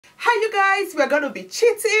Hi you guys, we're going to be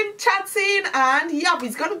chitting, chatting, and yeah,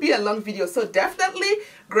 it's going to be a long video, so definitely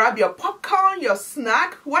grab your popcorn, your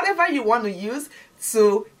snack, whatever you want to use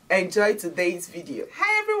to enjoy today's video.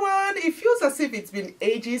 Hi everyone, it feels as if it's been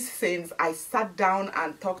ages since I sat down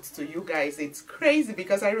and talked to you guys. It's crazy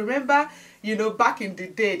because I remember, you know, back in the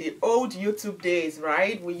day, the old YouTube days,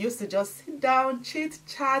 right? We used to just sit down, chit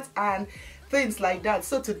chat and things like that.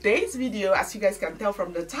 So today's video, as you guys can tell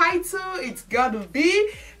from the title, it's gonna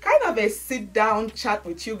be kind of a sit down chat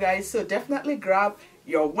with you guys. So definitely grab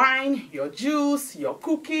your wine, your juice, your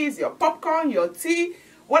cookies, your popcorn, your tea,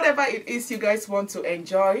 whatever it is you guys want to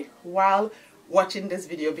enjoy while watching this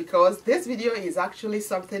video, because this video is actually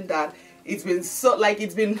something that it's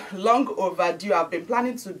been long overdue. I've been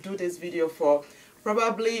planning to do this video for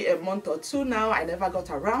probably a month or two now. I never got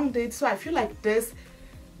around it, so I feel like this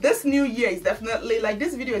new year is definitely, like,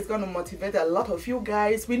 this video is going to motivate a lot of you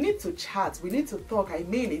guys. We need to chat, we need to talk. I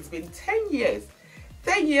mean, it's been 10 years.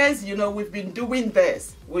 10 years, you know, we've been doing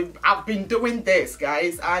this. I've been doing this,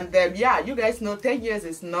 guys. And yeah, you guys know 10 years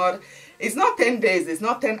is not, it's not 10 days, it's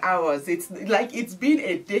not 10 hours. It's like, it's been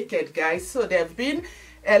a decade, guys. So there've been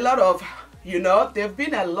a lot of, you know, there've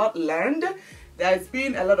been a lot learned. There's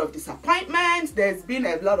been a lot of disappointment, there's been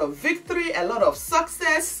a lot of victory, a lot of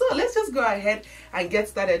success. So let's just go ahead and get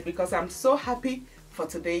started because I'm so happy for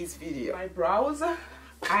today's video. My brows,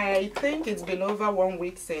 I think it's been over 1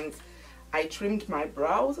 week since I trimmed my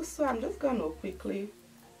brows. So I'm just gonna quickly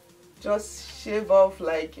just shave off,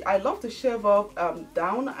 like, I love to shave off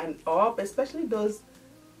down and up, especially those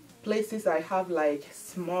places I have like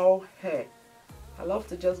small hair. I love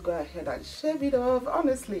to just go ahead and shave it off.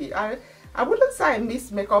 Honestly, I wouldn't say I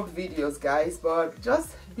miss makeup videos, guys, but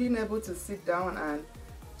just being able to sit down and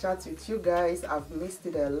chat with you guys, I've missed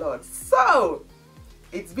it a lot. So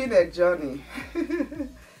it's been a journey.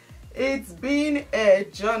 It's been a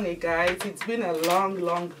journey, guys. It's been a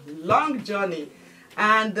long journey.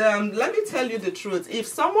 And let me tell you the truth. If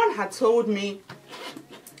someone had told me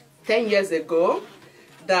 10 years ago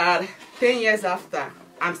that 10 years after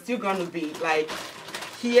I'm still gonna be like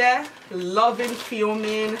here, loving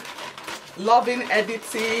filming, loving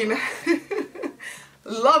editing,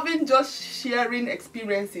 loving just sharing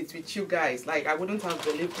experiences with you guys, like, I wouldn't have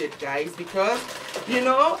believed it, guys, because, you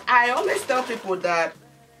know, I always tell people that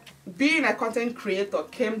being a content creator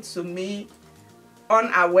came to me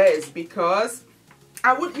unawares, because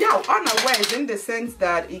unawares in the sense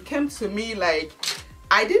that it came to me like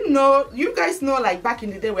I didn't know. You guys know, like, back in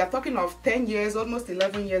the day, we are talking of 10 years, almost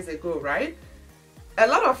 11 years ago, right? A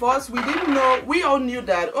lot of us, we didn't know, we all knew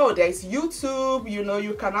that, oh, there's YouTube, you know,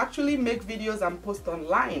 you can actually make videos and post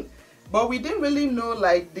online. But we didn't really know,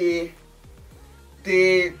 like, the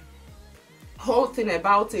whole thing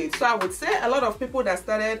about it. So I would say a lot of people that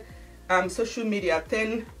started social media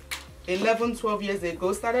 10, 11, 12 years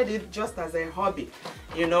ago started it just as a hobby.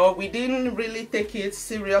 You know, we didn't really take it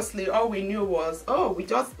seriously. All we knew was, oh, we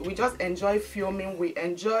just enjoy filming, we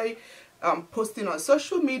enjoy posting on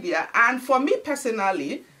social media. And for me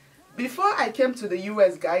personally, before I came to the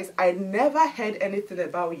US, guys, I never heard anything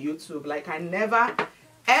about YouTube. Like, I never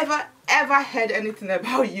ever heard anything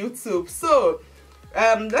about YouTube. So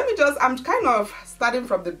I'm kind of starting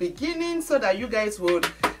from the beginning so that you guys would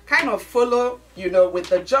kind of follow, you know, with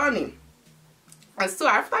the journey. And so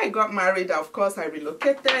after I got married, of course, I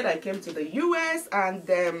relocated. I came to the US, and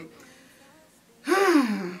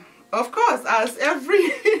of course, as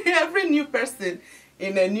every new person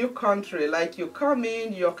in a new country, like, you come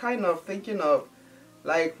in, you're kind of thinking of,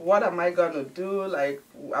 like, what am I gonna do? Like,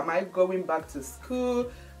 am I going back to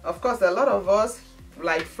school? Of course, a lot of us,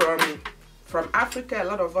 like, from Africa, a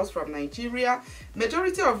lot of us from Nigeria,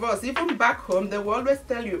 majority of us, even back home, they will always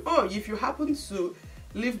tell you, oh, if you happen to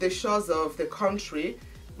leave the shores of the country,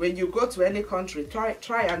 when you go to any country,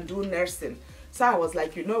 try and do nursing. So I was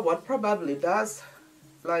like, you know what, probably that's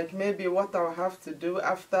like maybe what I'll have to do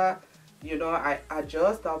after, you know, I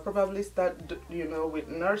adjust. I'll probably start, you know, with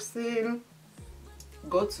nursing,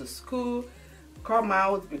 go to school, come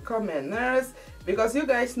out, become a nurse. Because you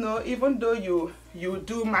guys know, even though you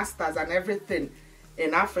do masters and everything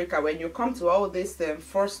in Africa, when you come to all these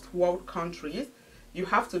first world countries, you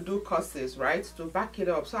have to do courses, right, to back it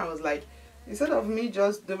up. So I was like, instead of me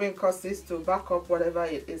just doing courses to back up whatever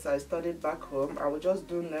it is I studied back home, I would just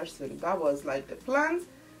do nursing. That was like the plan.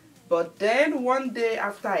 But then one day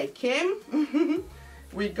after I came,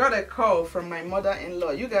 we got a call from my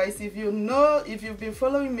mother-in-law. You guys, if you've been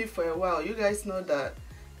following me for a while, you guys know that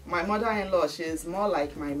my mother-in-law, she is more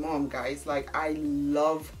like my mom, guys. Like, I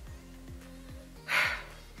loved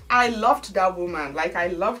that woman. Like, I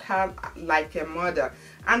loved her like a mother.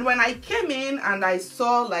 And when I came in and I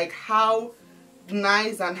saw like how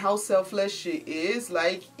nice and how selfless she is,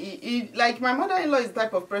 like like my mother-in-law is the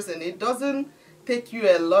type of person, it doesn't take you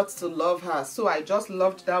a lot to love her. So I just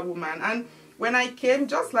loved that woman. And when I came,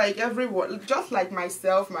 just like everyone, just like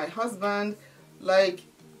myself, my husband, like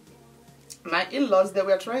my in-laws, they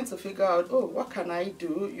were trying to figure out, oh, what can I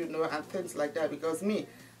do, you know, and things like that. Because me,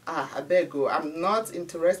 I beg you, I'm not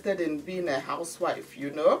interested in being a housewife,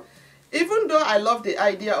 you know. Even though I love the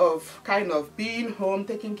idea of kind of being home,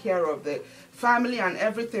 taking care of the family and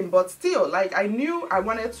everything, but still, like, I knew I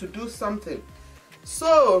wanted to do something.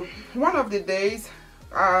 So one of the days,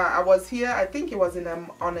 I was here, I think it was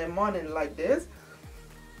on a morning like this.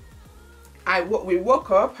 I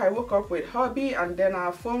woke up with hubby, and then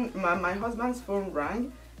our phone, my husband's phone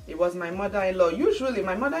rang. It was my mother-in-law. Usually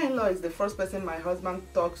my mother-in-law is the first person my husband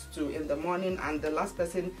talks to in the morning and the last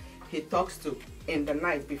person he talks to in the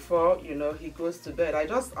night before, you know, he goes to bed. I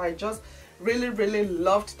just really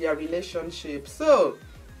loved their relationship. So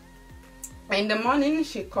in the morning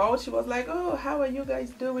she called. She was like, oh, how are you guys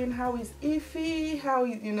doing? How is Ify? How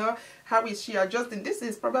is, you know, how is she adjusting? This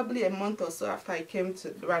is probably a month or so after I came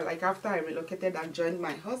to, well, like after I relocated and joined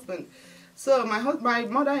my husband. So my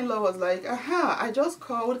mother-in-law was like, aha, I just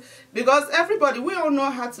called because everybody, we all know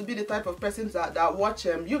how to be the type of persons that watch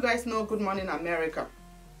you guys know Good Morning America.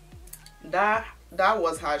 That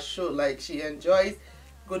was her show. Like, she enjoys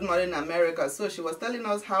Good Morning America. So she was telling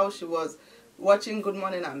us how she was watching Good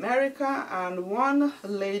Morning America, and one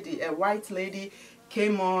lady, a white lady,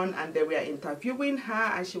 came on and they were interviewing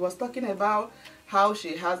her, and she was talking about how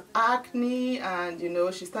she has acne, and you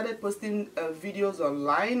know, she started posting videos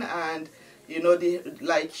online, and you know,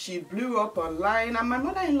 like she blew up online. And my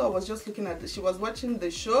mother-in-law was just looking at she was watching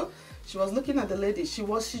the show, she was looking at the lady, she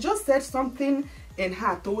just said something in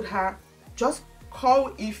her, told her, just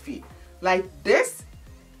call Ify, like this,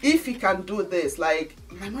 Ify can do this. Like,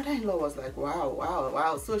 my mother-in-law was like,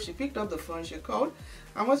 wow. So she picked up the phone, she called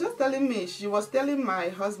and was just telling me, she was telling my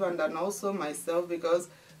husband and also myself, because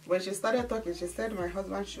when she started talking, she said my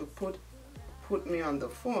husband should put me on the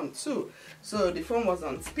phone too. So the phone was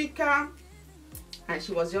on speaker, and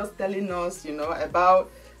she was just telling us, you know, about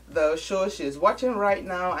the show she's watching right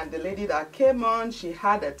now. And the lady that came on, she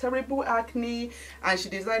had a terrible acne, and she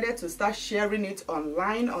decided to start sharing it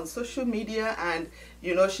online on social media, and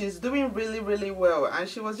you know, she's doing really well. And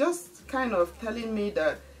she was just kind of telling me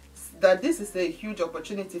that this is a huge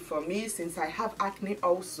opportunity for me, since I have acne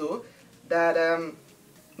also, that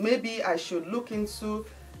maybe I should look into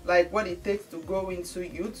like what it takes to go into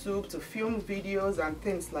YouTube to film videos and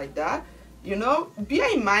things like that. You know,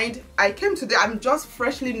 bear in mind, I came today, I'm just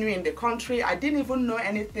freshly new in the country. I didn't even know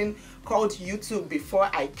anything called YouTube before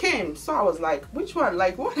I came. So I was like, which one?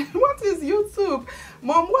 Like, what is YouTube?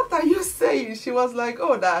 Mom, what are you saying? She was like,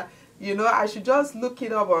 oh, that, you know, I should just look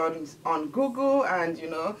it up on Google and, you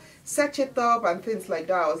know, search it up and things like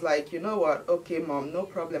that. I was like, you know what? Okay, Mom, no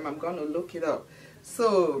problem. I'm going to look it up.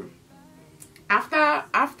 So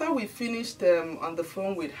after we finished on the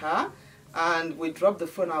phone with her, and we dropped the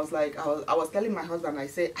phone, I was like, I was telling my husband, I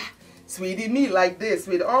said, sweetie, me like this,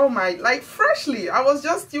 with all my, like, freshly, I was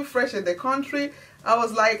just still fresh in the country. I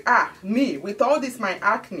was like, me, with all this, my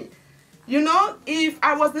acne. You know, if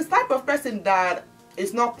I was this type of person that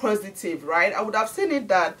is not positive, right, I would have seen it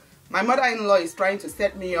that my mother-in-law is trying to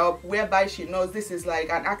set me up, whereby she knows this is like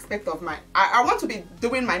an aspect of my, I want to be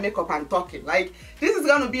doing my makeup and talking. Like, this is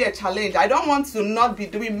going to be a challenge. I don't want to not be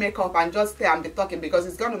doing makeup and just stay and be talking, because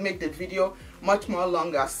it's going to make the video much more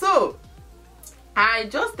longer. So I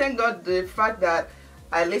just thank God the fact that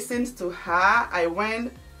I listened to her. I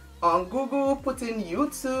went on Google, put in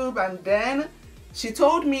YouTube, and then she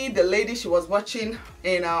told me the lady she was watching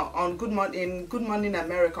in on Good Morning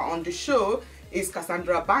America on the show is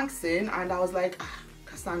Cassandra Bankson, and I was like,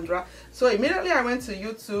 Cassandra. So immediately I went to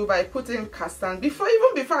YouTube, I put in Cassandra.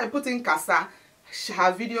 Even before I put in Casa,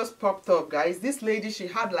 her videos popped up, guys. This lady, she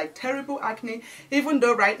had like terrible acne, even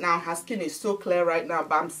though right now her skin is so clear right now,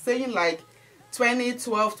 but I'm saying like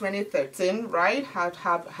 2012, 2013, right?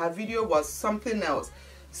 Her video was something else.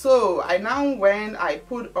 So I now went, I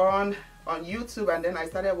put on YouTube, and then I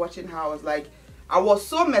started watching her. I was like, I was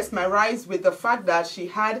so mesmerized with the fact that she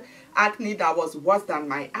had acne that was worse than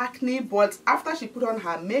my acne. But after she put on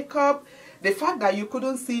her makeup, the fact that you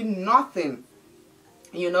couldn't see nothing,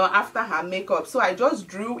 you know, after her makeup. So I just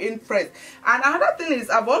drew interest. And another thing is,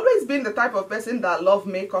 I've always been the type of person that love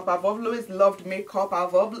makeup. I've always loved makeup.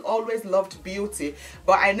 I've always loved beauty.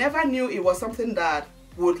 But I never knew it was something that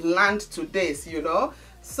would land to this, you know.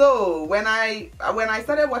 So when I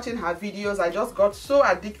started watching her videos, I just got so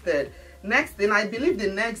addicted Next thing, I believe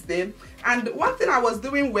the next day, and one thing I was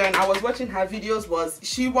doing when I was watching her videos was,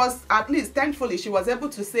 she was, at least thankfully, she was able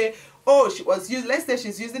to say, oh, she was using, let's say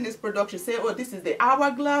she's using this product, she say, oh, this is the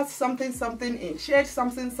hourglass, something, something, in shade,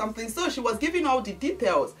 something, something. So she was giving all the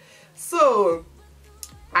details. So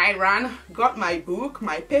I ran, got my book,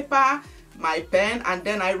 my paper, my pen, and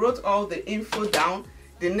then I wrote all the info down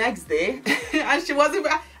the next day. And she was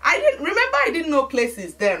even, I didn't know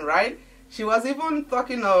places then, right? She was even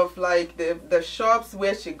talking of like the shops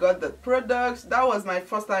where she got the products. That was my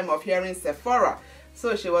first time of hearing Sephora.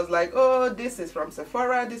 So she was like, oh, this is from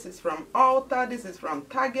Sephora, this is from Ulta, this is from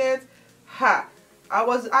Target. Ha! I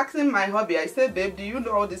was asking my hubby, I said, babe, do you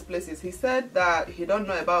know all these places? He said that he don't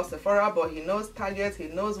know about Sephora, but he knows Target, he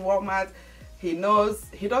knows Walmart, he didn't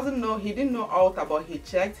know Ulta, but he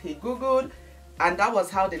checked, he Googled, and that was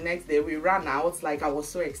how the next day we ran out. Like, I was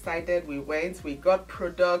so excited. We went, we got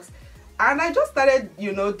products, and I just started,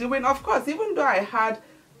 you know, doing, of course, even though I had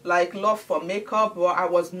like love for makeup, but I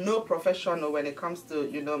was no professional when it comes to,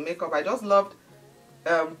 you know, makeup. I just loved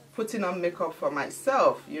putting on makeup for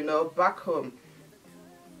myself, you know, back home.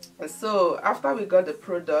 And so after we got the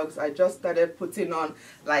products, I just started putting on,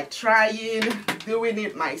 like trying, doing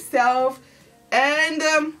it myself. And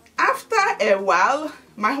after a while,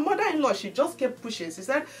 my mother-in-law, she just kept pushing. She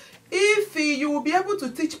said, if you will be able to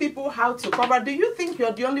teach people how to cover, do you think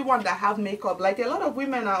you're the only one that have makeup? Like, a lot of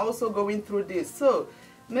women are also going through this, so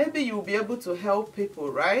maybe you'll be able to help people,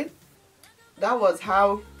 right? That was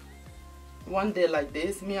how one day like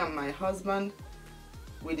this, me and my husband,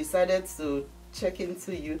 we decided to check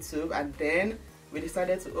into YouTube, and then we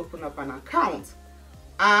decided to open up an account.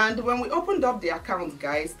 And when we opened up the account,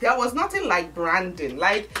 guys, there was nothing like branding.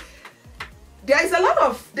 Like, there is a lot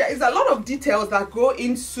of details that go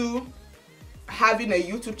into having a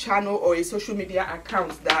YouTube channel or a social media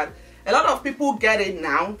account that a lot of people get it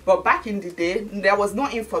now, but back in the day, there was no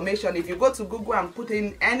information. If you go to Google and put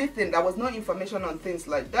in anything, there was no information on things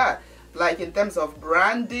like that. Like in terms of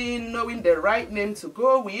branding, knowing the right name to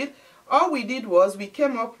go with. All we did was we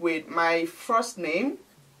came up with my first name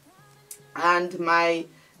and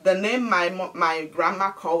the name my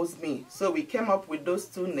grandma calls me. So we came up with those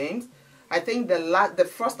two names. I think the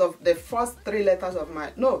first three letters of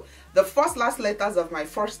my, no, the first last letters of my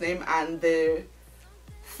first name and the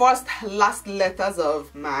first last letters of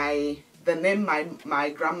the name my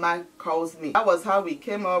grandma calls me. That was how we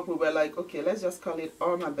came up. We were like, okay, let's just call it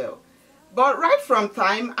Omabelle. But right from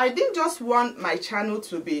time, I didn't just want my channel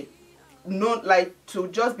to be not like to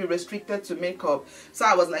just be restricted to makeup. So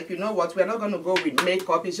I was like, you know what, we're not going to go with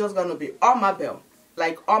makeup, it's just going to be Omabelle,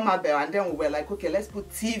 like Omabelle. And then we were like, okay, let's put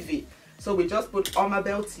TV. So we just put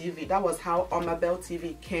OmabelleTV. That was how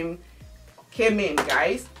OmabelleTV came in,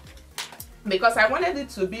 guys, because I wanted it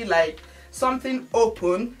to be like something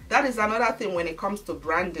open. That is another thing when it comes to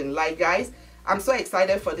branding. Like, guys, I'm so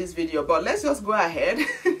excited for this video, but let's just go ahead.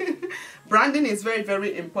 Branding is very,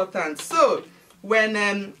 very important. So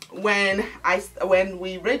when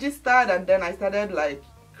we registered and then I started like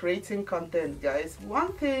creating content, guys,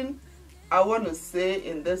 one thing I want to say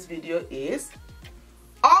in this video is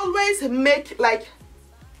always make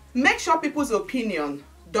sure people's opinion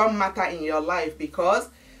don't matter in your life. Because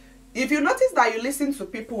if you notice that you listen to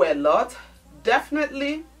people a lot,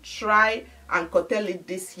 definitely try and curtail it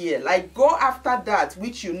this year. Like, go after that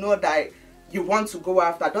which you know that you want to go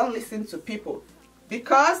after. Don't listen to people.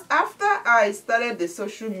 Because after I started the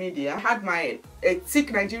social media, I had a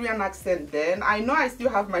thick Nigerian accent then. I know I still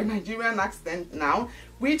have my Nigerian accent now,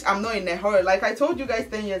 which I'm not in a hurry. Like I told you guys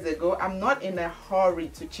 10 years ago, I'm not in a hurry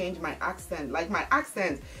to change my accent. Like, my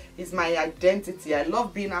accent is my identity. I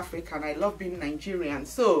love being African. I love being Nigerian.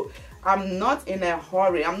 So I'm not in a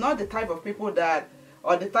hurry. I'm not the type of people that,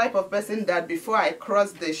 or the type of person that before I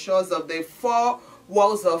cross the shores of the four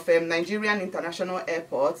walls of Nigerian International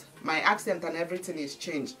Airport, my accent and everything is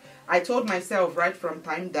changed. I told myself right from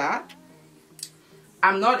time that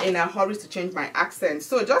I'm not in a hurry to change my accent.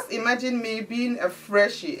 So just imagine me being a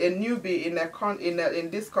freshie, a newbie in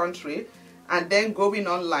this country, and then going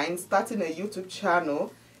online, starting a YouTube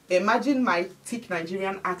channel. Imagine my thick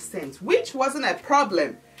Nigerian accent, which wasn't a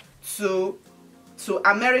problem to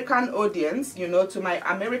American audience, you know, to my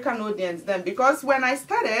American audience then, because when I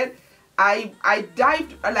started, I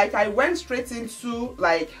dived, like I went straight into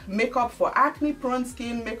like makeup for acne prone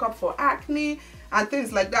skin, makeup for acne and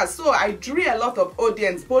things like that. So I drew a lot of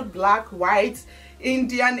audience, both black, white,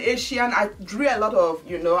 Indian, Asian. I drew a lot of,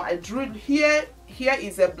 you know, I drew here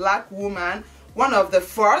is a black woman, one of the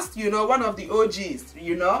first, you know, one of the OGs,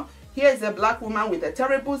 you know. Here is a black woman with a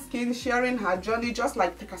terrible skin sharing her journey just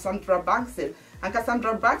like Cassandra Bankson. And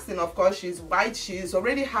Cassandra Braxton, of course, she's white, she's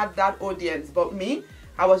already had that audience. But me,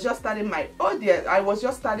 I was just starting my audience, I was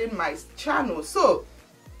just starting my channel. So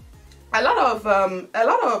a lot of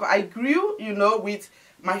I grew, you know, with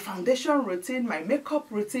my foundation routine, my makeup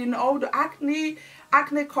routine, all the acne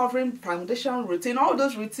covering foundation routine, all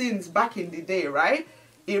those routines back in the day, right?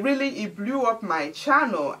 It blew up my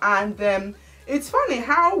channel. And it's funny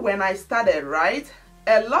how when I started, right,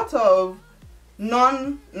 a lot of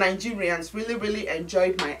non-Nigerians really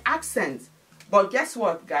enjoyed my accent. But guess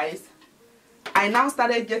what, guys? I now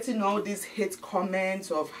started getting all these hate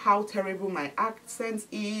comments of how terrible my accent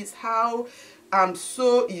is, how I'm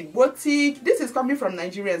so Igbotic. This is coming from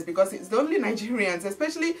Nigerians, because it's the only Nigerians,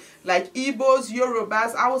 especially like Igbos,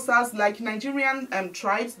 Yorubas, Hausas, like Nigerian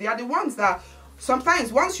tribes. They are the ones that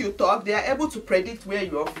sometimes once you talk, they are able to predict where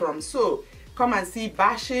you're from. So come and see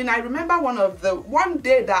bashing. I remember one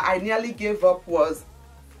day that I nearly gave up was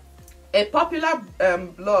a popular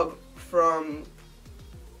blog from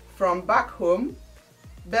back home,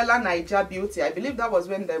 Bella Naija Beauty. I believe that was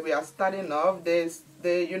when they were starting off. They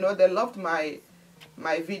you know, they loved my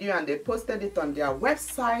video and they posted it on their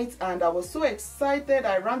website, and I was so excited.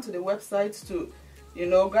 I ran to the website to, you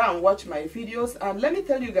know, go and watch my videos. And let me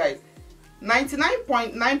tell you guys,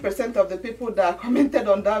 99.9% of the people that commented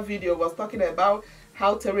on that video was talking about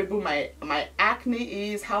how terrible my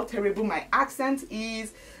acne is, how terrible my accent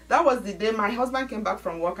is. That was the day my husband came back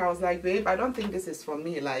from work. I was like, babe, I don't think this is for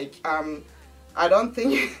me. Like, I don't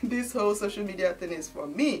think this whole social media thing is for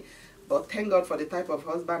me. But thank God for the type of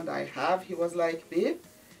husband I have. He was like, babe,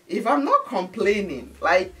 if I'm not complaining,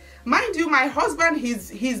 like, mind you, my husband,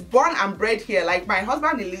 he's born and bred here. Like, my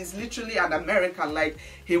husband is literally an American. Like,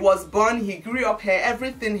 he was born, he grew up here,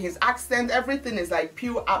 everything, his accent, everything is like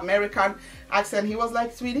pure American accent. He was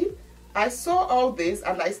like, sweetie, I saw all this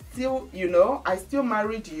and I still, you know, I still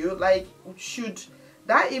married you. Like, should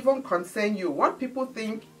that even concern you? What people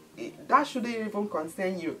think, that shouldn't even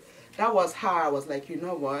concern you. That was how I was like, you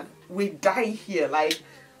know what, we die here. Like,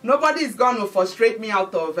 nobody is going to frustrate me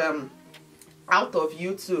out of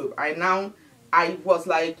YouTube. I was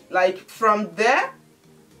like from there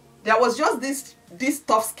was just this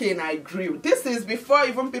tough skin I grew. This is before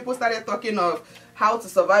even people started talking of how to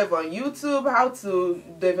survive on YouTube, how to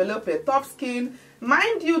develop a tough skin.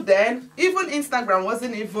 Mind you, then even Instagram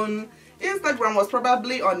was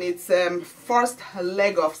probably on its first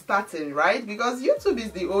leg of starting, right? Because YouTube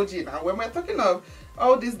is the OG now. When we're talking of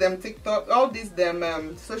all these TikTok, all these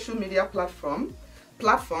social media platforms,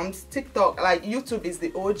 TikTok, like YouTube is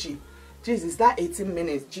the OG. Jesus, that 18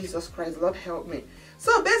 minutes, Jesus Christ, Lord help me.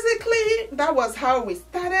 So basically, that was how we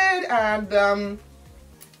started, and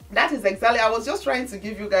that is exactly, I was just trying to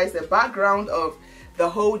give you guys a background of the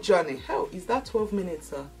whole journey. Hell, is that 12 minutes,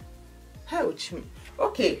 sir? Hell,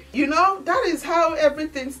 okay, you know, that is how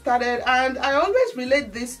everything started. And I always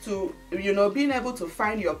relate this to, you know, being able to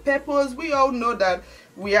find your purpose. We all know that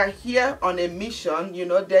we are here on a mission. You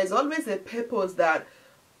know, there's always a purpose that,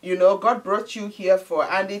 you know, God brought you here for,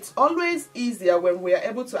 and it's always easier when we are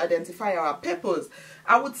able to identify our purpose.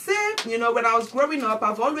 I would say, you know, when I was growing up,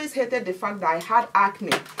 I've always hated the fact that I had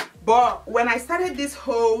acne. But when I started this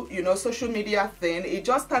whole, you know, social media thing, it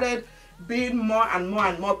just started being more and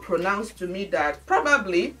more pronounced to me that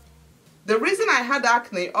probably the reason I had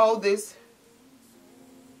acne all this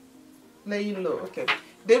laying low, okay,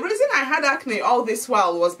 the reason I had acne all this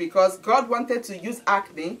while was because God wanted to use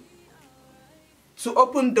acne to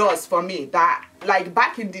open doors for me. That, like,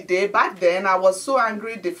 back in the day, back then, I was so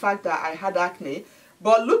angry the fact that I had acne.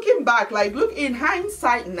 But looking back, like, look in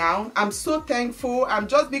hindsight now, I'm so thankful. I'm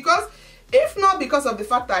just, because if not because of the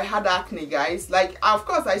fact that I had acne, guys, like, of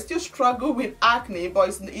course I still struggle with acne, but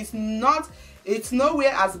it's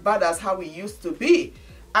nowhere as bad as how it used to be.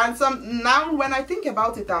 And now when I think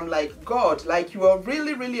about it, I'm like, God, like, you are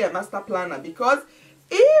really a master planner. Because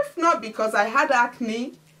if not because I had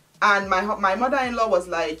acne, and my mother-in-law was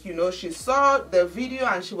like, you know, she saw the video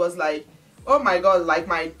and she was like, oh my God, like,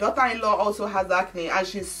 my daughter-in-law also has acne, and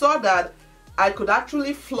she saw that I could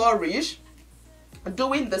actually flourish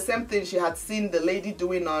doing the same thing she had seen the lady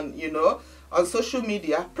doing on, you know, on social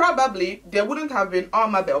media. Probably there wouldn't have been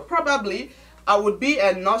Omabelle. Probably I would be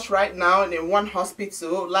a nurse right now in one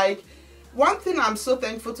hospital. Like, one thing I'm so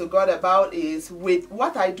thankful to God about is with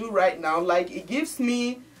what I do right now, like, it gives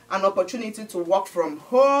me an opportunity to work from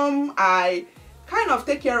home. I kind of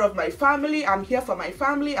take care of my family. I'm here for my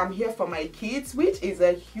family. I'm here for my kids, which is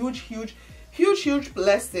a huge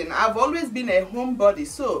blessing. I've always been a homebody,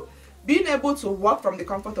 so being able to work from the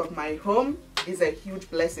comfort of my home is a huge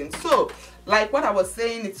blessing. So like what I was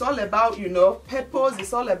saying, it's all about, you know, purpose.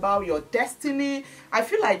 It's all about your destiny. I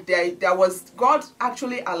feel like there was, God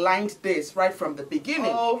actually aligned this right from the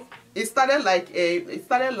beginning. Oh, it started like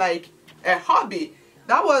a hobby.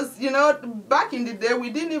 That was, you know, back in the day, we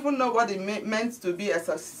didn't even know what it meant to be a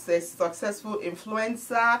successful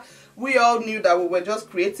influencer. We all knew that we were just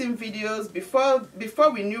creating videos. Before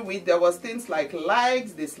we knew it, there was things like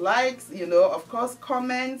likes, dislikes, you know, of course,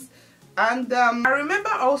 comments. And I remember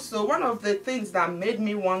also one of the things that made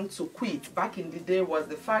me want to quit back in the day was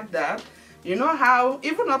the fact that, you know how,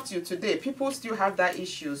 even up to today, people still have that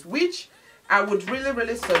issues, which I would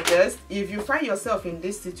really suggest, if you find yourself in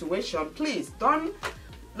this situation, please don't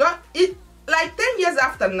it, like 10 years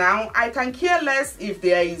after now, I can care less if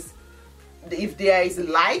there is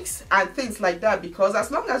likes and things like that, because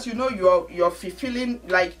as long as you know you're fulfilling,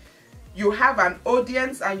 like you have an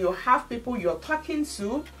audience and you have people you're talking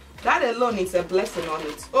to, that alone is a blessing on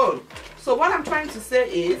its own. So what I'm trying to say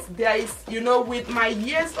is, there is, you know, with my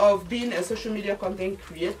years of being a social media content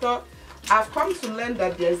creator, I've come to learn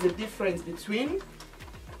that there's a difference between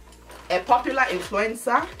a popular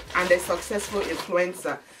influencer and a successful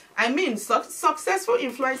influencer. I mean, successful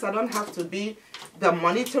influencer don't have to be the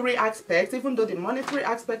monetary aspect, even though the monetary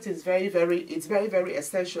aspect is very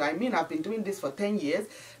essential. I mean, I've been doing this for 10 years.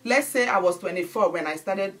 Let's say I was 24 when I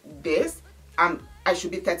started this, I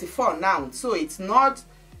should be 34 now. So it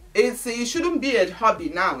shouldn't be a hobby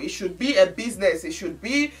now. It should be a business. It should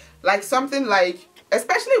be like something like,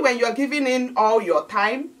 especially when you're giving in all your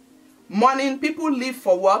time. Morning, people leave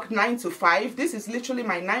for work 9 to 5. This is literally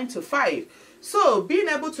my 9 to 5. So being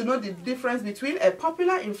able to know the difference between a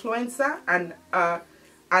popular influencer and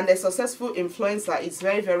a successful influencer is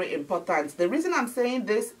very important. The reason I'm saying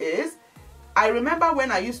this is, I remember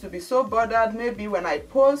when I used to be so bothered, maybe when I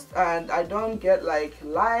post and I don't get like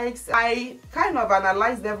likes. I kind of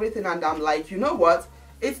analyzed everything and I'm like, you know what?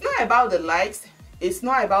 It's not about the likes. It's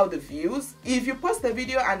not about the views. If you post a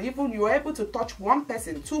video and even you're able to touch one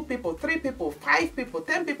person, 2 people, 3 people, 5 people,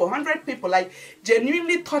 10 people, 100 people, like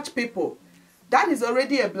genuinely touch people, that is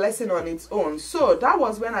already a blessing on its own. So that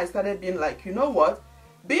was when I started being like, you know what?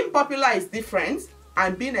 Being popular is different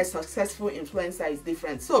and being a successful influencer is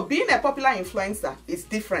different. So being a popular influencer is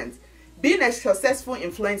different. Being a successful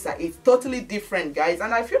influencer is totally different, guys.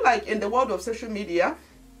 And I feel like in the world of social media,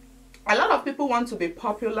 a lot of people want to be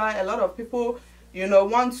popular. A lot of people, you know,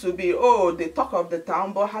 want to be, oh, the talk of the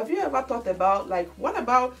town. But have you ever thought about, like, what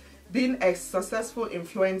about being a successful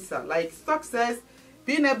influencer? Like success,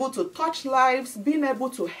 being able to touch lives, being able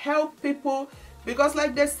to help people. Because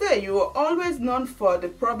like they say, you are always known for the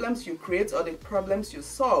problems you create or the problems you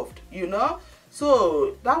solved, you know.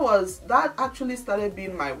 So that actually started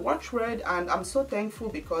being my watchword, and I'm so thankful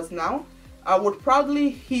because now I would proudly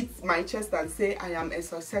hit my chest and say I am a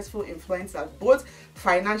successful influencer, both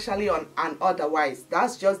financially and otherwise.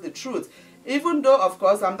 That's just the truth. Even though, of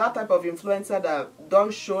course, I'm that type of influencer that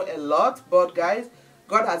don't show a lot, but guys,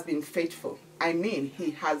 God has been faithful. I mean,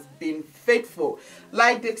 he has been faithful.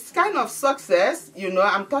 Like this kind of success, you know,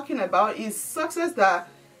 I'm talking about is success that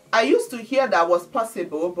I used to hear that was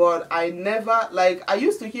possible, but I never, like, I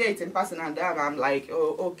used to hear it in person and then I'm like,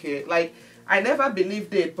 oh, okay. Like, I never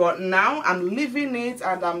believed it, but now I'm living it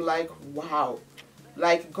and I'm like, wow.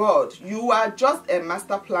 Like, God, you are just a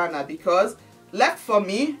master planner, because left for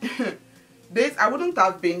me, this, I wouldn't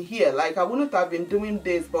have been here. Like, I wouldn't have been doing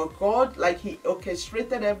this, but God, like, he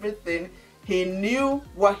orchestrated everything. He knew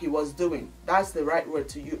what he was doing. That's the right word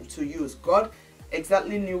to use. God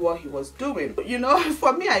exactly knew what he was doing. You know,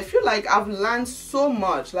 for me, I feel like I've learned so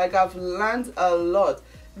much. Like, I've learned a lot.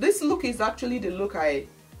 This look is actually the look I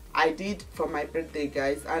did for my birthday,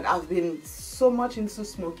 guys, and I've been so much into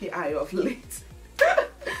smoky eye of late.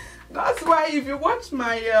 That's why if you watched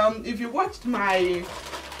my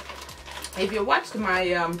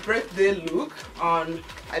birthday look on,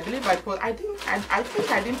 I believe I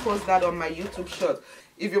think I didn't post that on my YouTube short.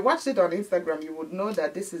 If you watched it on Instagram, you would know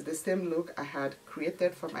that this is the same look I had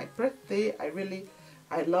created for my birthday.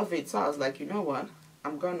 I love it. So I was like, you know what,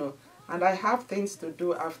 and I have things to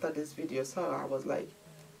do after this video, so I was like,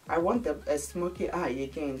 I want a smoky eye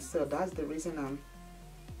again. So that's the reason I'm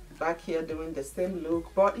back here doing the same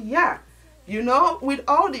look. But yeah, you know, with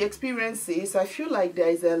all the experiences, I feel like there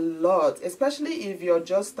is a lot, especially if you're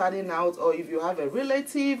just starting out, or if you have a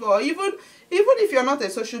relative, or even if you're not a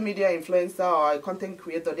social media influencer or a content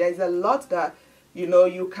creator, there is a lot that, you know,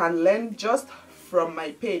 you can learn just from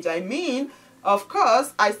my page. I mean, of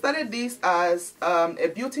course, I started this as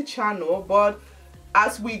a beauty channel, but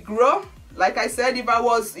as we grow, like I said, if I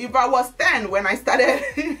was 10 when I started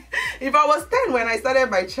if I was 10 when I started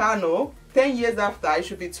my channel, 10 years after, I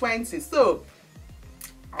should be 20. So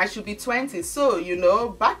I should be 20. So, you know,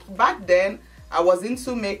 back then I was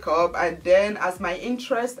into makeup, and then as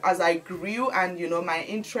I grew and, you know, my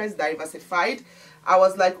interest diversified, I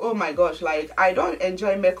was like, oh my gosh, like I don't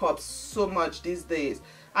enjoy makeup so much these days.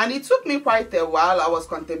 And it took me quite a while. I was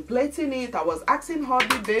contemplating it. I was asking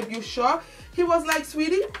hubby, babe, you sure? He was like,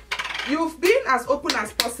 sweetie, you've been as open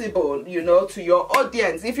as possible, you know, to your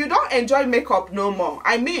audience. If you don't enjoy makeup no more,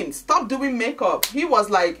 I mean, stop doing makeup. He was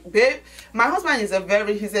like, babe, my husband is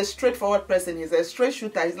he's a straightforward person. He's a straight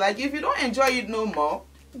shooter. He's like, if you don't enjoy it no more,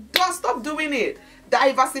 don't stop doing it.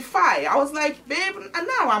 Diversify. I was like, babe, and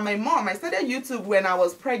now I'm a mom. I started YouTube when I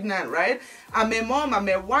was pregnant, right? I'm a mom, I'm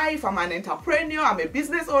a wife, I'm an entrepreneur, I'm a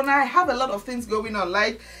business owner. I have a lot of things going on.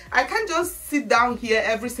 Like, I can't just sit down here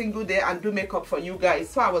every single day and do makeup for you guys.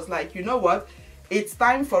 So I was like, you know what? It's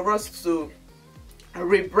time for us to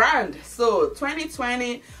rebrand. So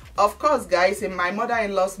 2020, of course, guys, in my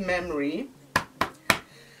mother-in-law's memory,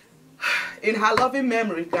 in her loving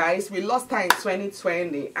memory, guys, we lost her in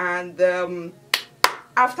 2020. And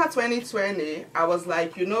after 2020, I was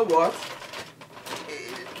like, you know what?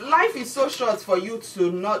 Life is so short for you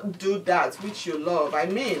to not do that which you love. I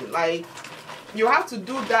mean, like, you have to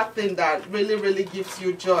do that thing that really, really gives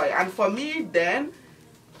you joy. And for me then,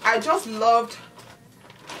 I just loved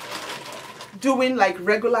doing like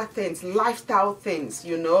regular things, lifestyle things,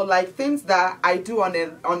 you know, like things that I do on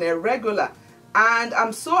a regular. And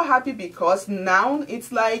I'm so happy because now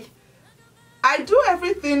it's like I do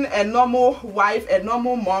everything a normal wife, a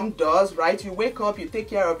normal mom does, right? You wake up, you take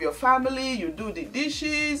care of your family, you do the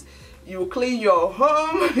dishes, you clean your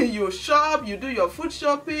home, you shop, you do your food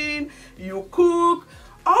shopping, you cook.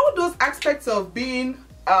 All those aspects of being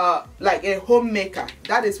like a homemaker.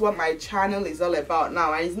 That is what my channel is all about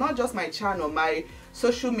now. And it's not just my channel, my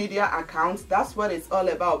social media accounts. That's what it's all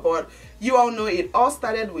about. But you all know it all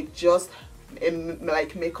started with just a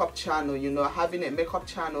like makeup channel, you know, having a makeup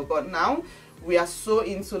channel. But now we are so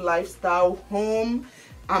into lifestyle, home.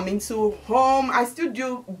 I'm into home. I still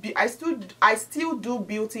do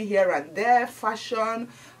beauty here and there, fashion,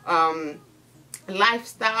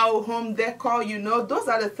 lifestyle, home decor, you know. Those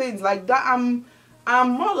are the things like that. I'm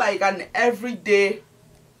more like an everyday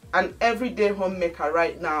homemaker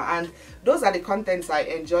right now, and those are the contents I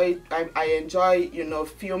enjoy. I enjoy, you know,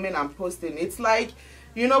 filming and posting. It's like,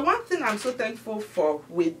 you know, one thing I'm so thankful for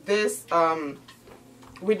with this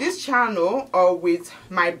channel or with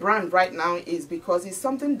my brand right now is because it's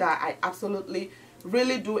something that I absolutely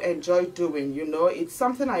really do enjoy doing. You know, it's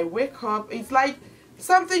something I wake up, it's like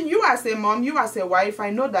something you as a mom, you as a wife, I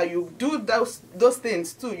know that you do those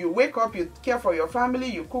things too. You wake up, you care for your family,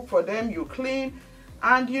 you cook for them, you clean,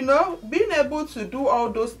 and you know, being able to do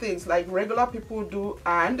all those things like regular people do,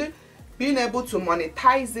 and being able to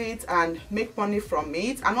monetize it and make money from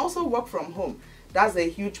it, and also work from home, that's a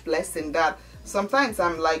huge blessing that sometimes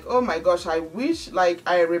I'm like, oh my gosh, I wish like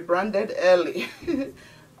I rebranded early.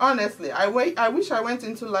 Honestly, I wish I went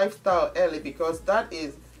into lifestyle early, because that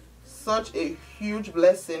is such a huge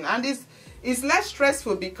blessing, and it's less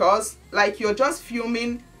stressful because like you're just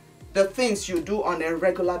filming the things you do on a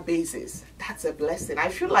regular basis. That's a blessing. I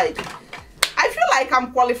feel like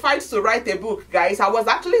I'm qualified to write a book, guys. I was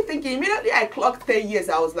actually thinking immediately I clocked 10 years,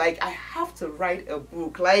 I was like, I have to write a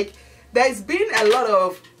book. Like, there's been a lot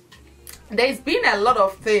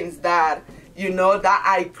of things that, you know, that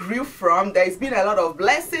I grew from. There's been a lot of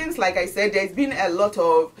blessings. Like I said, there's been a lot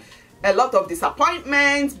of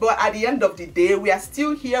disappointments, but at the end of the day, we are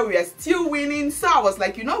still here, we are still winning. So I was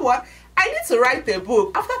like, you know what, I need to write a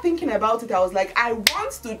book. After thinking about it, I was like, I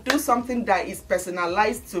want to do something that is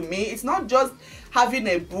personalized to me. It's not just having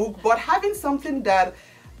a book, but having something that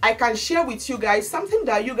I can share with you guys, something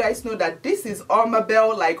that you guys know that this is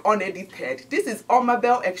Omabelle, like unedited. This is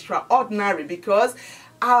Omabelle Extraordinary, because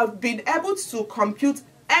I've been able to compute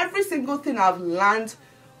every single thing I've learned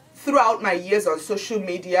throughout my years on social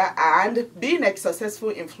media, and being a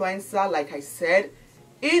successful influencer, like I said,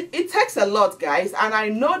 it takes a lot, guys. And I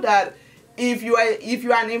know that if you are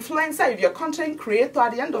an influencer, if you're a content creator,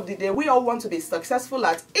 at the end of the day, we all want to be successful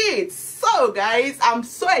at it. So guys, I'm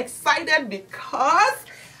so excited because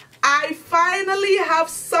I finally have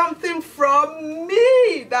something from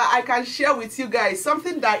me that I can share with you guys.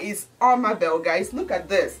 Something that is Omabelle, guys. Look at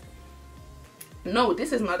this. No,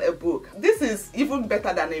 this is not a book. This is even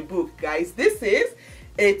better than a book, guys. This is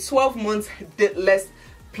a 12-month dateless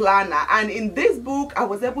planner. And in this book, I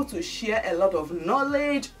was able to share a lot of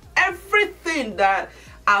knowledge, everything that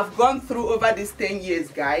I've gone through over these 10 years,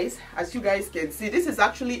 guys. As you guys can see, this is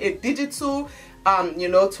actually a digital you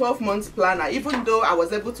know, 12 months planner. Even though I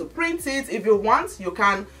was able to print it, if you want, you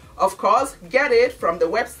can of course, get it from the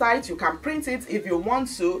website. You can print it if you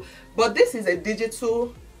want to, but this is a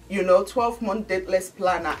digital, you know, 12-month dateless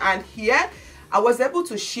planner. And here I was able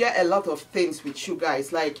to share a lot of things with you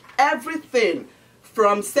guys, like everything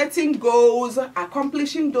from setting goals,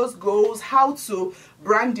 accomplishing those goals, how to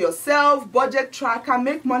brand yourself, budget tracker,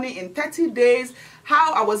 make money in 30 days,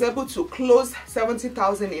 how I was able to close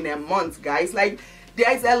 70,000 in a month, guys. Like,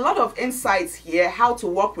 there is a lot of insights here, how to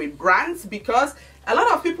work with brands, because a lot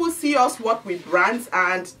of people see us work with brands,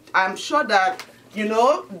 and I'm sure that, you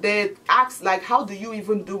know, they ask, like, how do you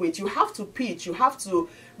even do it? You have to pitch, you have to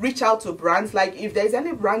reach out to brands. Like, if there's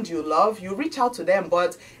any brand you love, you reach out to them.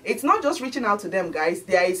 But it's not just reaching out to them, guys.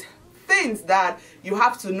 There is things that you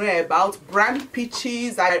have to know about brand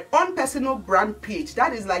pitches. My own personal brand pitch,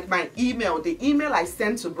 that is like my email, the email I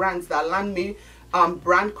send to brands that land me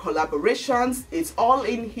brand collaborations. It's all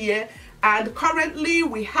in here. And currently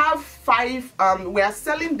we have 5, we are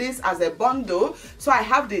selling this as a bundle. So I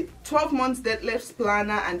have the 12 months dateless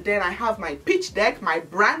planner, and then I have my pitch deck, my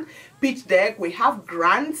brand pitch deck. We have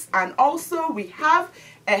grants, and also we have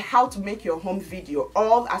a how to make your home video,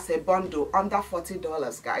 all as a bundle under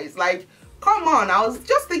 $40, guys. Like, come on, I was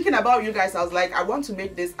just thinking about you guys. I was like, I want to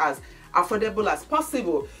make this as affordable as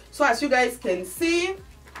possible. So as you guys can see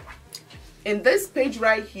in this page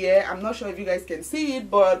right here, I'm not sure if you guys can see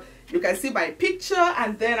it, but you can see my picture,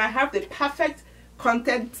 and then I have the perfect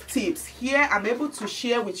content tips. Here I'm able to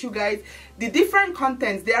share with you guys the different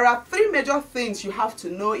contents. There are 3 major things you have to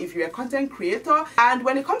know if you're a content creator, and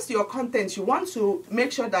when it comes to your content, you want to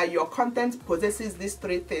make sure that your content possesses these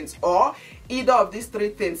 3 things, or either of these 3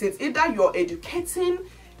 things. It's either you're educating,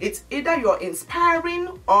 it's either you're inspiring,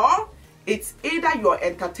 or it's either you're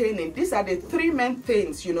entertaining. These are the 3 main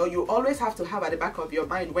things, you know, you always have to have at the back of your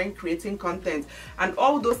mind when creating content. And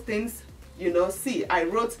all those things, you know, see, I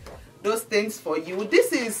wrote those things for you.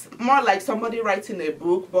 This is more like somebody writing a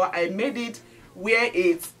book, but I made it where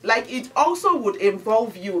it's like it also would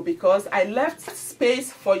involve you, because I left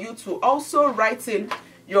space for you to also write in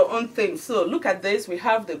your own thing. So look at this. We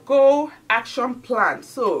have the goal action plan.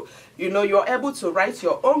 So, you know, you're able to write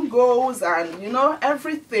your own goals and, you know,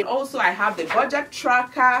 everything. Also, I have the budget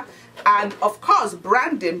tracker, and of course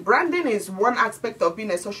branding. Branding is one aspect of being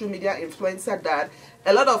a social media influencer that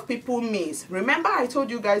a lot of people miss. Remember, I told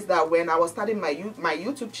you guys that when I was starting my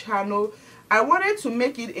YouTube channel, I wanted to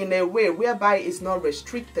make it in a way whereby it's not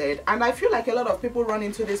restricted. And I feel like a lot of people run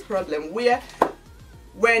into this problem where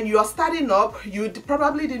when you're starting up, you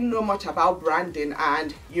probably didn't know much about branding,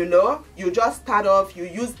 and, you know, you just start off, you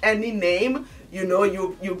use any name, you know,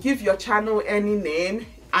 you give your channel any name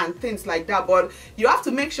and things like that. But you have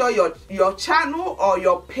to make sure your channel or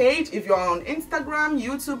your page, if you're on Instagram,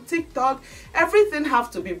 YouTube, TikTok, everything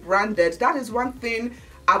have to be branded. That is one thing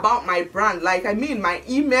about my brand. Like, I mean, my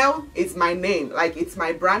email is my name, like it's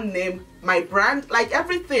my brand name, my brand, like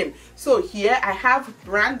everything. So here I have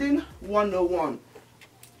branding 101.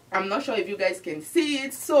 I'm not sure if you guys can see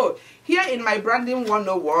it. So here in my branding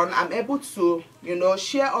 101, I'm able to, you know,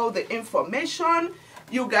 share all the information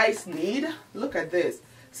you guys need. Look at this.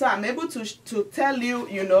 So I'm able to tell you,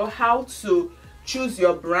 you know, how to choose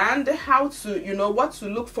your brand, how to, you know, what to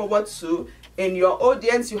look forward to in your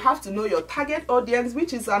audience. You have to know your target audience,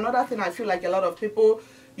 which is another thing I feel like a lot of people,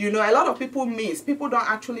 you know, a lot of people miss. People don't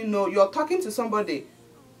actually know. You're talking to somebody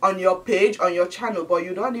on your page, on your channel, but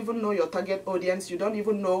you don't even know your target audience. You don't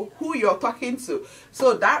even know who you're talking to.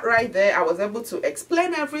 So that right there, I was able to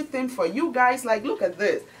explain everything for you guys. Like, look at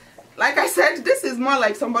this. Like I said, this is more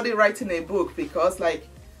like somebody writing a book, because like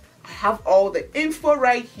I have all the info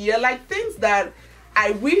right here, like things that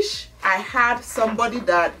I wish I had somebody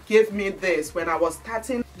that gave me this when I was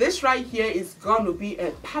starting. This right here is going to be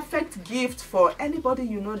a perfect gift for anybody,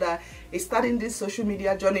 you know, that is starting this social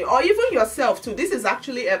media journey, or even yourself too. This is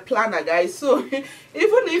actually a planner, guys. So even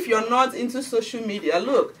if you're not into social media,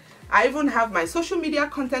 look, I even have my social media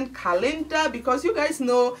content calendar, because you guys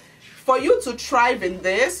know, for you to thrive in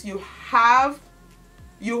this, you have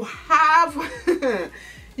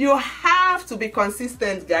you have to be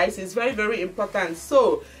consistent, guys. It's very, very important.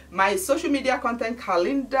 So my social media content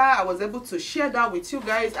calendar, I was able to share that with you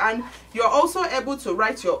guys, and you're also able to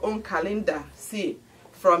write your own calendar. See,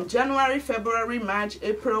 from January, February, March,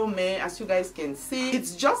 April, May, as you guys can see,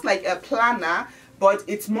 it's just like a planner, but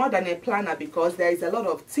it's more than a planner, because there is a lot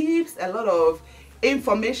of tips, a lot of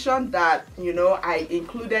information that, you know, I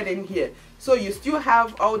included in here. So you still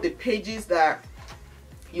have all the pages that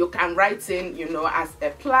you can write in, you know, as a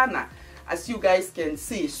planner, as you guys can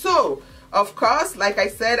see. So of course, like I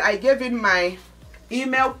said, I gave in my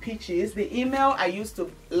email pitches, the email I used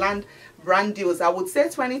to land brand deals. I would say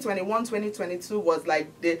 2021, 2022 was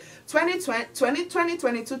like the 2022,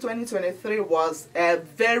 2023 was a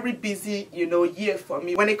very busy, you know, year for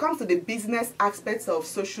me when it comes to the business aspects of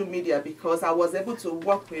social media, because I was able to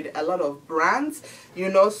work with a lot of brands, you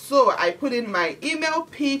know. So I put in my email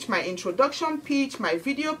pitch, my introduction pitch, my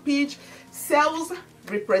video pitch, sales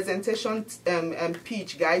representation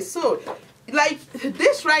pitch, guys. So like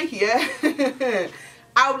this right here,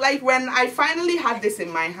 when I finally had this in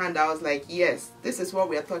my hand, I was like, yes, this is what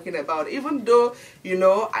we are talking about. Even though, you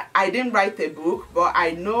know, I didn't write a book, but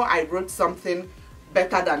I know I wrote something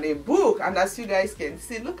better than a book. And as you guys can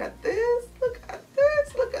see, look at this, look at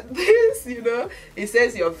this, look at this, you know. It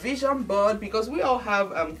says your vision board, because we all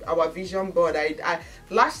have our vision board.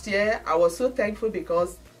 Last year I was so thankful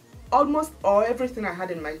because almost everything I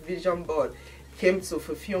had in my vision board came to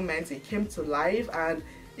fulfillment, it came to life. And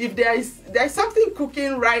if there's something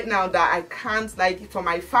cooking right now that I can't, like for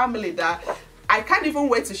my family, that I can't even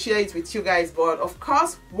wait to share it with you guys. But of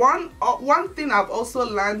course, one thing I've also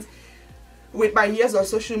learned with my years on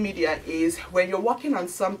social media is when you're working on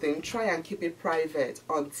something, try and keep it private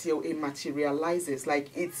until it materializes, like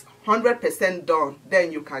it's 100% done,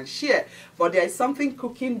 then you can share. But there is something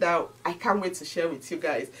cooking that I can't wait to share with you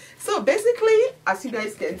guys. So basically, as you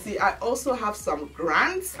guys can see, I also have some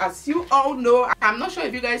grants. As you all know, I'm not sure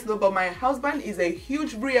if you guys know, but my husband is a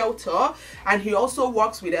huge realtor and he also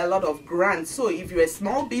works with a lot of grants. So if you're a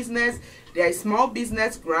small business, there is small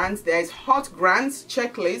business grants, there is hot grants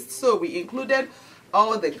checklist. So we included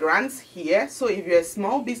all the grants here. So if you're a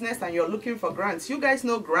small business and you're looking for grants, you guys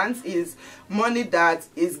know grants is money that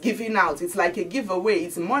is given out. It's like a giveaway.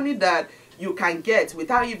 It's money that you can get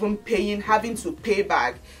without even having to pay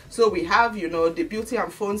back. So we have, you know, the Beauty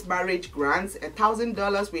and Phones Marriage grants,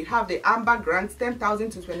 $1,000. We have the Amber grants,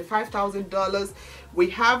 $10,000 to $25,000. We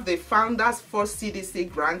have the Founders for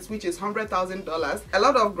CDC grants, which is $100,000. A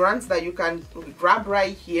lot of grants that you can grab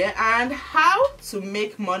right here. And how to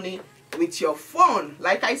make money with your phone.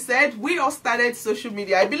 Like I said, we all started social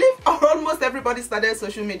media. I believe almost everybody started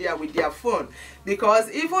social media with their phone,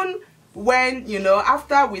 because even when, you know,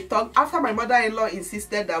 after my mother-in-law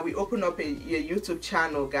insisted that we open up a YouTube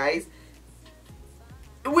channel, guys,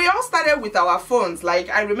 we all started with our phones. Like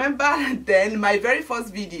I remember then my very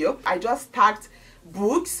first video, I just tagged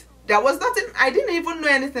books. There was nothing, I didn't even know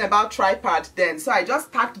anything about tripod then, so I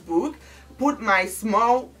just tagged book, put my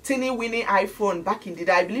small teeny weeny iPhone back in the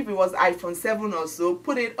day, I believe it was iPhone 7 or so,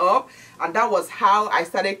 put it up, and that was how I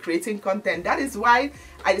started creating content. That is why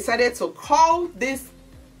I decided to call this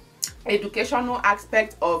educational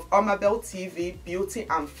aspect of OmabelleTV Beauty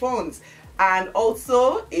and Phones, and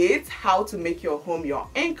also it's how to make your home your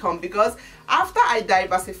income. Because after I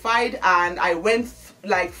diversified and I went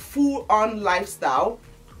like full on lifestyle,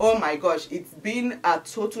 oh my gosh, it's been a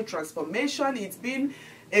total transformation. It's been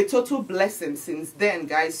a total blessing since then,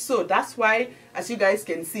 guys. So that's why, as you guys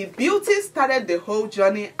can see, beauty started the whole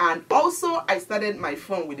journey, and also I started my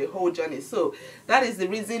phone with the whole journey. So that is the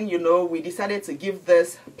reason, you know, we decided to give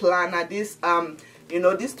this planner, this you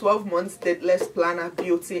know, this 12 months dateless planner,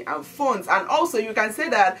 Beauty and Phones. And also you can say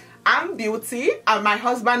that I'm beauty and my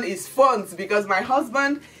husband is phones, because my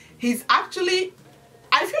husband, he's actually,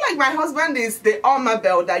 I feel like my husband is the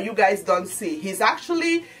Omabelle that you guys don't see. He's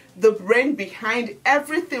actually the brain behind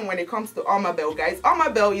everything when it comes to Omabelle, guys.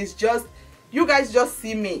 Omabelle is just, you guys just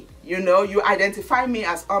see me, you know, you identify me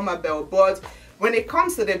as Omabelle, but when it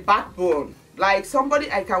comes to the backbone, like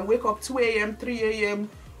somebody I can wake up 2 a.m., 3 a.m.,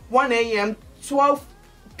 1 a.m., 12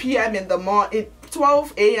 p.m. in the morning,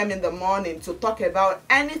 12 a.m. in the morning to talk about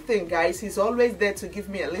anything, guys. He's always there to give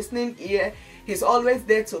me a listening ear. He's always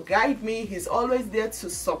there to guide me. He's always there to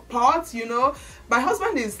support, you know. My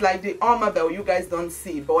husband is like the Omabelle you guys don't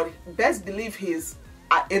see, but best believe he's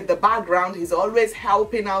in the background. He's always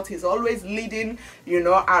helping out. He's always leading, you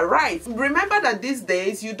know, alright. Remember that these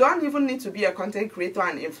days, you don't even need to be a content creator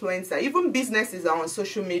and influencer. Even businesses are on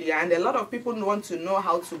social media, and a lot of people want to know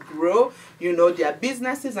how to grow, you know, their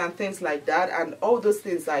businesses and things like that, and all those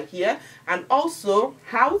things are here. And also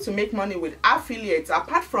how to make money with affiliates,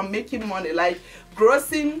 apart from making money, like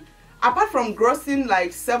grossing, apart from grossing like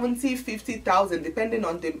 70,000-50,000 depending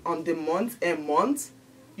on the month,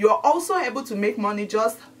 you're also able to make money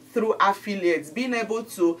just through affiliates, being able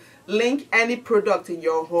to link any product in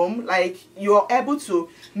your home. Like you're able to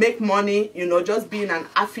make money, you know, just being an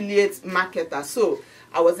affiliate marketer. So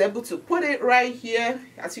I was able to put it right here,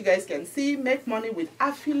 as you guys can see, make money with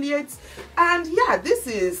affiliates. And yeah, this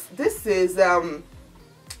is a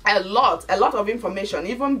lot of information,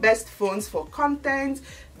 even best phones for content,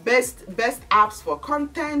 best apps for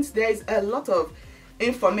content. There is a lot of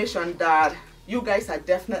information that you guys are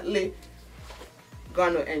definitely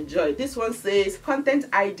gonna enjoy. This one says content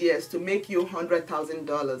ideas to make you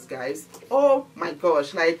 $100,000, guys. Oh my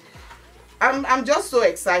gosh, like I'm just so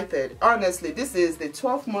excited. Honestly, this is the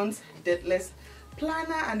 12 months dateless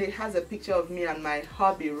planner, and it has a picture of me and my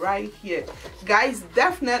hobby right here, guys.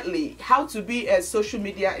 Definitely how to be a social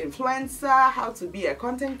media influencer, how to be a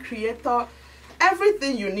content creator,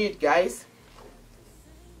 everything you need, guys.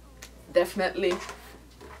 Definitely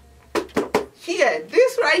here,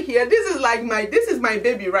 this right here, this is like this is my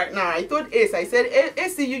baby right now. I told Ace, I said,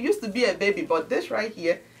 AC, you used to be a baby, but this right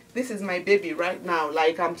here, this is my baby right now.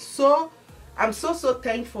 Like I'm so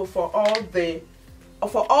thankful for all the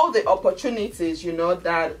opportunities, you know,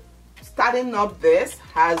 that starting up this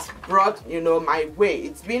has brought, you know, my way.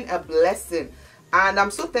 It's been a blessing, and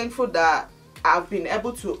I'm so thankful that I've been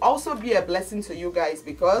able to also be a blessing to you guys,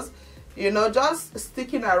 because, you know, just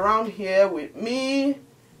sticking around here with me,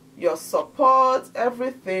 your support,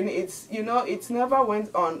 everything, it's, you know, it's never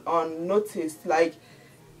went unnoticed. Like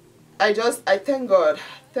I thank God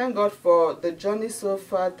for the journey so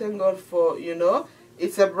far. Thank God for, you know,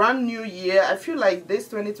 it's a brand new year. I feel like this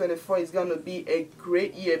 2024 is going to be a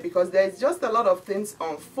great year, because there's just a lot of things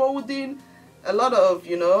unfolding, a lot of,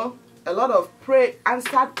 you know, a lot of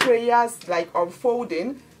answered prayers like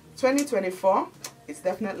unfolding. 2024 is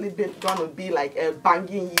definitely going to be like a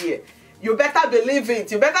banging year. You better believe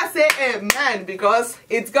it. You better say amen, because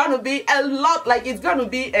it's going to be a lot, like it's going to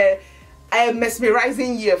be a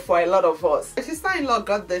mesmerizing year for a lot of us. My sister-in-law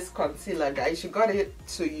got this concealer, guys. She got it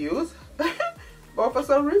to use. But for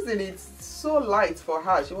some reason, it's so light for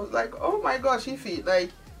her. She was like, oh my gosh, Ify,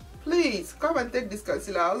 like, please come and take this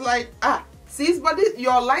concealer. I was like, sis, but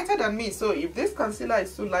you're lighter than me. So if this concealer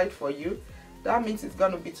is too light for you, that means it's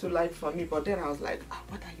going to be too light for me. But then I was like,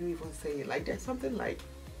 what are you even saying? Like, there's something like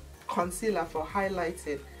concealer for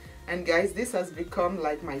highlighting. And guys, this has become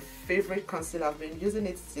like my favorite concealer. I've been using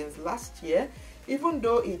it since last year, even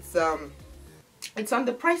though it's on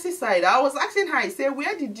the pricey side. I was asking her, I said,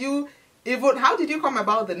 how did you come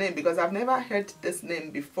about the name? Because I've never heard this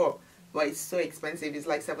name before, but it's so expensive. It's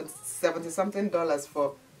like $70 something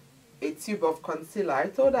for a tube of concealer. I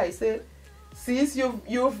told her, I said, sis, you've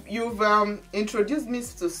introduced me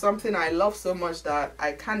to something I love so much that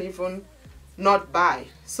I can't even not buy.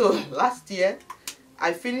 So last year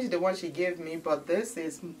I finished the one she gave me, but this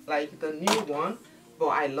is like the new one. But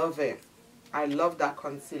I love it. I love that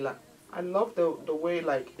concealer. I love the way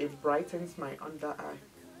like it brightens my under eye.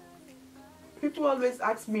 People always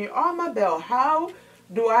ask me, oh Mabel, how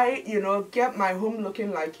do I, you know, get my home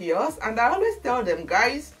looking like yours? And I always tell them,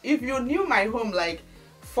 guys, if you knew my home like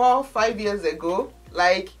 4 or 5 years ago,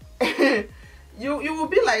 like you will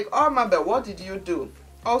be like, oh Mabel, what did you do?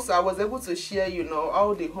 Also, I was able to share, you know,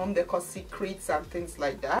 all the home decor secrets and things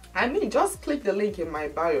like that. I mean, just click the link in my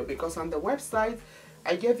bio, because on the website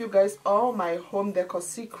I gave you guys all my home decor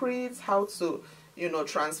secrets, how to, you know,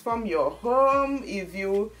 transform your home. If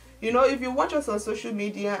you watch us on social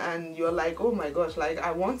media and you're like, oh my gosh, like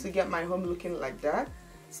I want to get my home looking like that,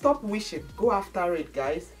 stop wishing, go after it,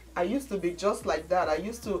 guys. I used to be just like that. I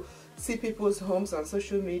used to see people's homes on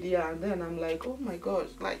social media, and then I'm like, oh my gosh,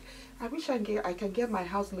 like I wish I can get my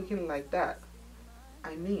house looking like that.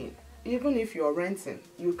 I mean, even if you're renting,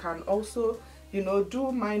 you can also, you know,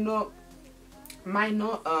 do minor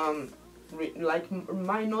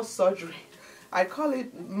surgery. I call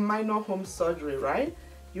it minor home surgery, right?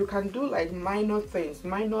 You can do like minor things,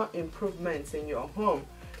 minor improvements in your home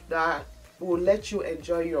that will let you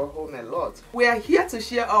enjoy your home a lot. We are here to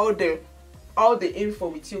share all the info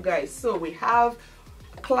with you guys. So we have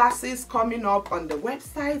classes coming up on the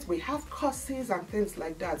website, we have courses and things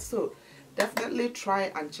like that. So definitely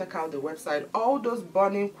try and check out the website. All those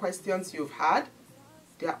burning questions you've had,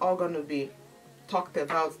 they're all going to be talked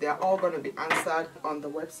about, they're all going to be answered on the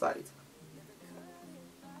website.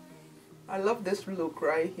 I love this look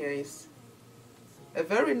right here. It's a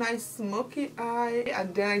very nice smoky eye,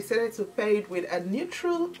 and then I decided to pair it with a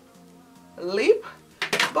neutral lip.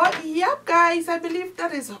 But yep guys, I believe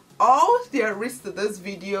that is all there is to this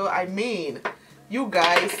video. I mean, you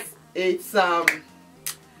guys, it's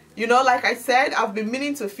you know, like I said, I've been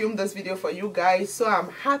meaning to film this video for you guys, so I'm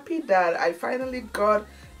happy that I finally got,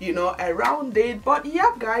 you know, around it. But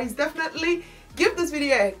yep guys, definitely give this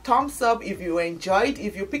video a thumbs up if you enjoyed.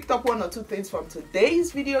 If you picked up 1 or 2 things from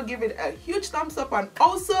today's video, give it a huge thumbs up, and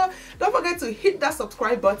also don't forget to hit that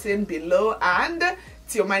subscribe button below. And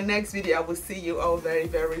till my next video, I will see you all very,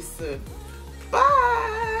 very soon. Bye.